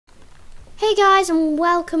Hey guys, and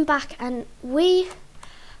welcome back, and we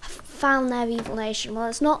have found their evil nation. Well,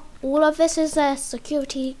 it's not all of this is their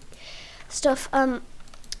security stuff. I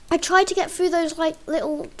tried to get through those like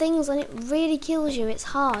little things and it really kills you. It's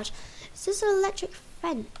hard. Is this an electric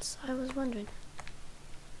fence? I was wondering.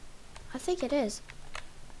 I think it is.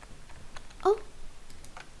 Oh.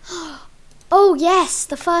 Oh yes,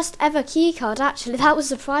 the first ever key card actually. That was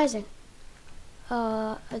surprising.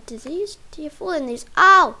 A disease? Do you fall in these?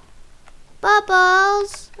 Ow!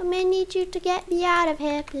 Bubbles! I may need you to get me out of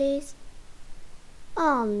here, please.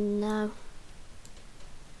 Oh no.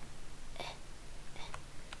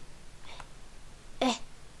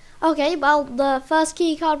 Okay, well, the first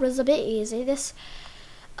key card was a bit easy. This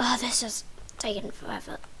is taking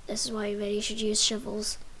forever. This is why you really should use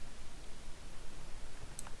shovels.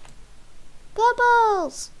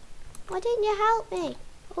 Bubbles! Why didn't you help me?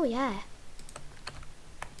 Oh yeah.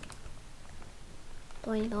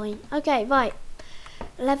 Boing boing. Okay, right.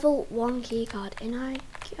 Level 1 key card. In I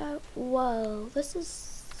go. Whoa, this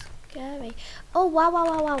is scary. Oh wow wow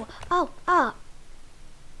wow wow. Oh ah.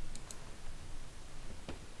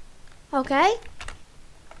 Okay.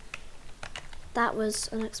 That was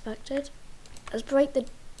unexpected. Let's break the.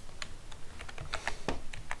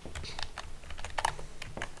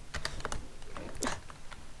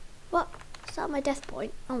 What? Is that my death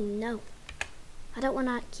point? Oh no. I don't want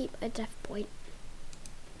to keep a death point.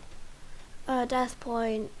 Death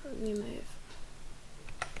point, remove.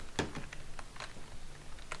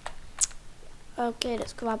 Okay,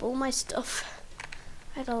 let's grab all my stuff.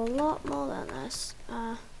 I had a lot more than this.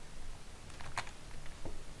 I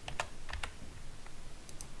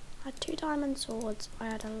had 2 diamond swords. I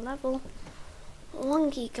had a level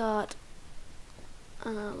 1 key card.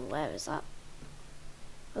 Where is that?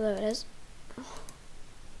 Oh, there it is.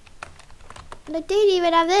 And I didn't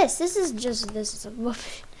even have this. This is a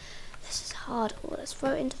rubbish. This is hard. Oh, let's throw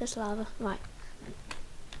it into this lava. Right.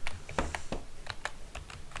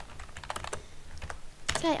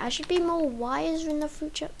 Okay, I should be more wiser in the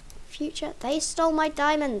future. They stole my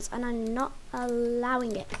diamonds and I'm not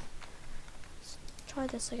allowing it. Let's try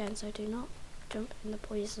this again, so do not jump in the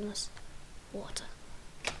poisonous water.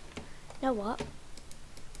 You know what?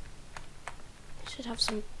 I should have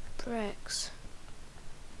some bricks.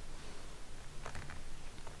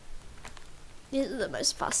 These are the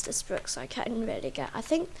most fastest bricks I can really get. I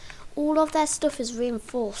think all of their stuff is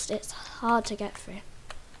reinforced. It's hard to get through.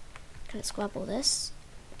 Okay, let's grab all this.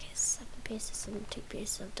 Okay, 7 pieces and 2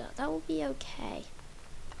 pieces of dirt. That will be okay.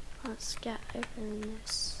 Let's get open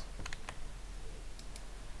this.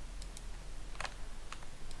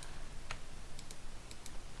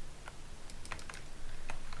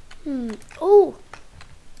 Oh!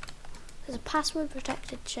 There's a password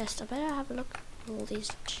protected chest. I better have a look at all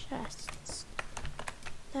these chests.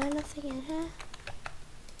 There's nothing in here.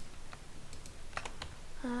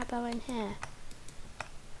 How about in here?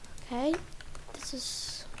 Okay, this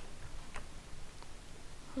is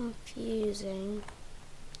confusing.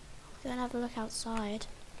 I'm gonna have a look outside.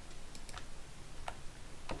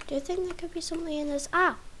 Do you think there could be something in this?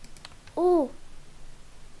 Ah! Oh!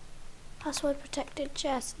 Password protected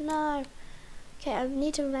chest. No! Okay, I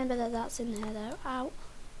need to remember that that's in there though. Ow.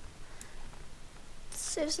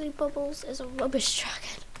 Seriously, Bubbles is a rubbish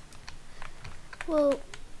dragon. Well,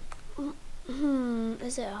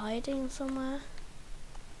 is it hiding somewhere?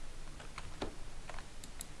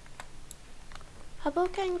 A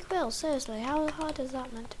bouquet and quill, seriously, how hard is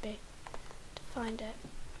that meant to be to find it?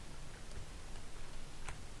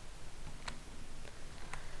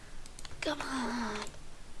 Come on.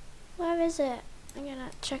 Where is it? I'm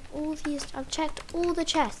gonna check all these. I've checked all the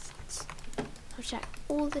chests. I've checked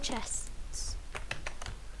all the chests.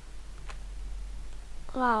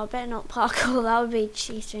 Wow, I better not parkour, that would be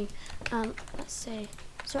cheating. Let's see.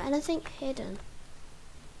 Is there anything hidden?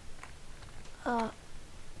 I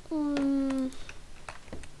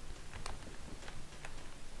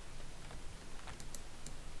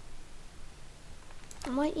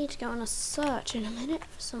might need to go on a search in a minute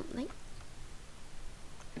for something.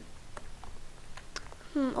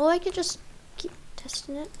 Or I could just keep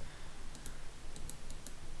testing it.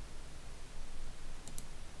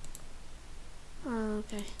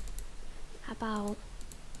 Okay. How about...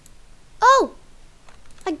 Oh!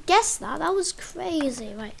 I guessed that. That was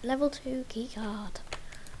crazy. Right, level 2 key card.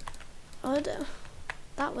 Oh,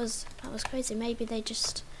 that was crazy. Maybe they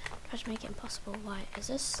just tried to make it impossible. Right, is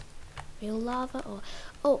this real lava or...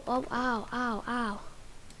 Oh, ow, ow, ow.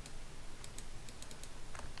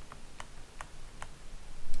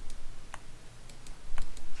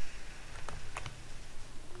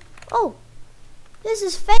 Oh! This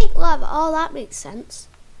is fake lava. Oh, that makes sense.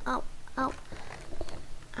 Oh, Ow.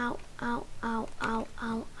 Ow, ow, ow, ow,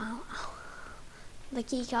 ow, ow, ow. The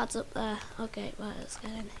key card's up there. Okay, well, let's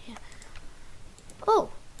get in here. Oh,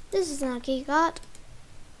 this is our key card.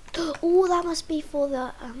 Oh, that must be for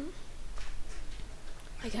the,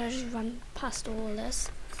 I gotta just run past all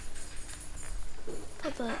this.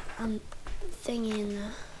 Put the, thingy in the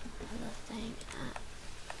other thing.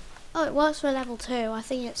 Oh, it works for level 2. I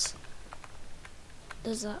think it's,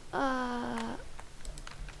 there's a,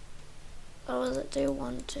 what does it do?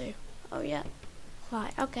 1, 2. Oh, yeah.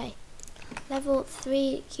 Right, okay. Level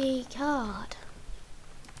 3 key card.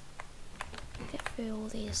 Get through all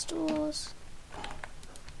these doors.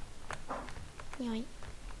 Yoink.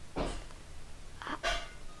 Ah.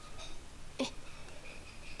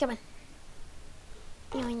 Come on.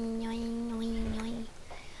 Yoink, yoink, yoink, yoink.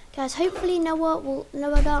 Guys, hopefully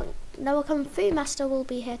Noah Kung Fu Master will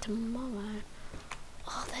be here tomorrow.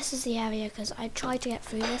 Oh, this is the area because I tried to get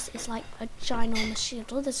through this. It's like a ginormous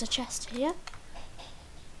shield. Oh, there's a chest here.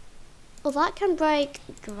 Oh, that can break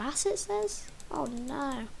grass, it says. Oh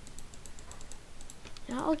no.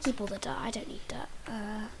 No, I'll keep all the dirt. I don't need dirt.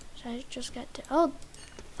 Should I just get to... Oh,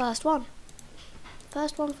 first one.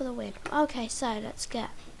 First one for the win. Okay, so let's get...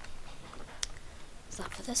 Is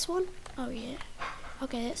that for this one? Oh yeah.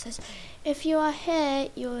 Okay, it says, if you are here,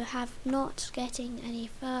 you have not getting any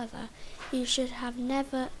further. You should have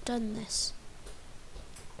never done this.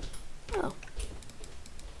 Oh.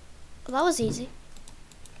 Well, that was easy.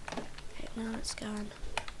 Okay, now let's go on.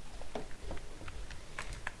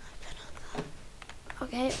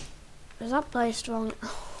 Okay, was that placed wrong?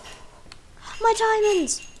 Oh. My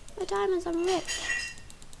diamonds! My diamonds, I'm rich.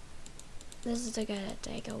 This is gonna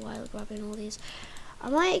take a while grabbing all these. I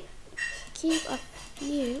might keep a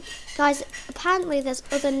few. Guys, apparently there's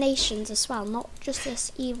other nations as well, not just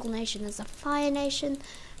this evil nation. There's a fire nation.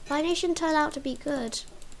 Fire nation turned out to be good,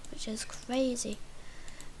 which is crazy.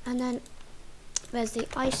 And then there's the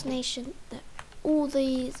ice nation. All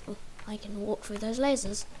these... Oh, I can walk through those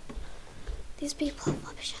lasers. These people are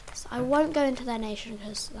rubbish at this. I won't go into their nation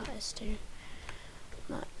because that is too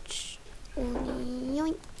much.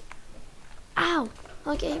 Yoink. Ow!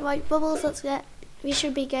 Okay, right, Bubbles, let's get... We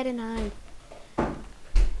should be getting home.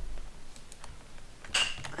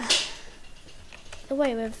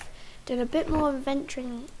 Away, we've done a bit more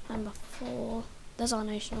adventuring than before. There's our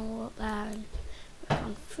nation all up there, and we've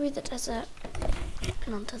gone through the desert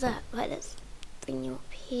and onto that. Right, let's bring you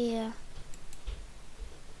up here.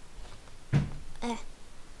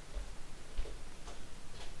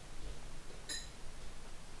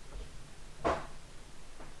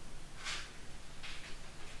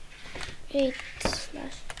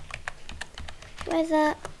 Where's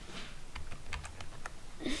that?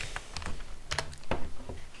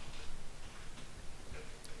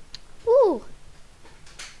 Ooh!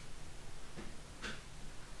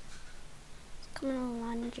 It's coming and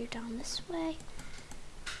land you down this way.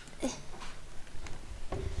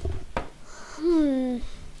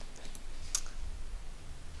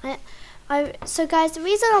 So guys, the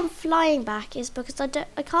reason I'm flying back is because I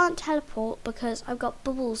can't teleport because I've got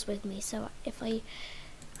Bubbles with me. So if I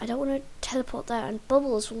don't want to teleport there, and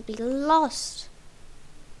Bubbles will be lost,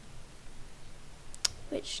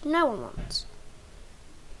 which no one wants.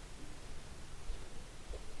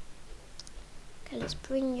 Okay, let's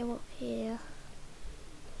bring you up here.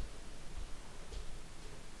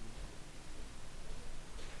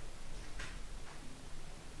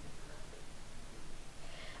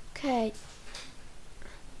 Okay.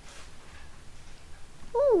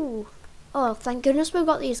 Ooh. Oh, thank goodness we've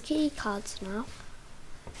got these key cards now.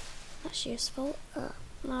 That's useful.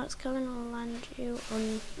 Now it's coming and land you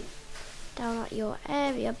on down at your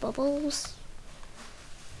area, Bubbles.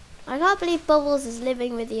 I can't believe Bubbles is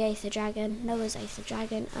living with the Aether Dragon. Noah's Aether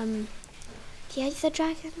Dragon. The Aether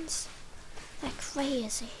Dragons, they're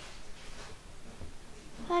crazy.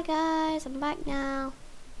 Hi guys, I'm back now.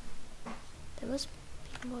 There was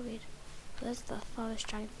people worried. Where's the forest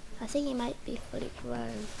dragon? I think he might be fully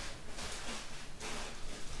grown.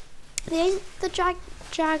 The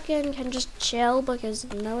dragon can just chill because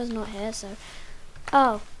Noah's not here, so...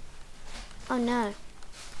 Oh. Oh no.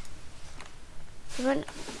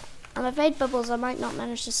 I'm afraid, Bubbles, I might not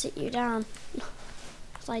manage to sit you down.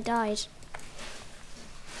 Because I died.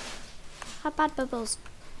 How bad, Bubbles?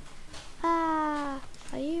 Ah,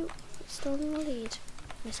 are you still in the lead?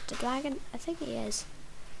 Mr. Dragon? I think he is.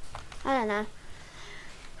 I don't know.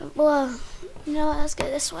 Well, you know what, let's go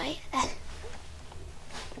this way.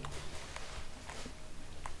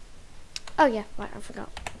 Oh yeah, right, I forgot.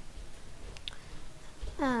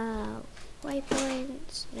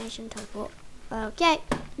 Waypoints, nation teleport. Okay,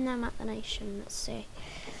 now I'm at the nation, let's see.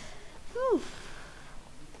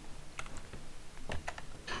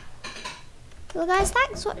 Well guys,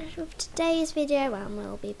 thanks for watching today's video and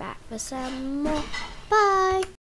we'll be back for some more. Bye!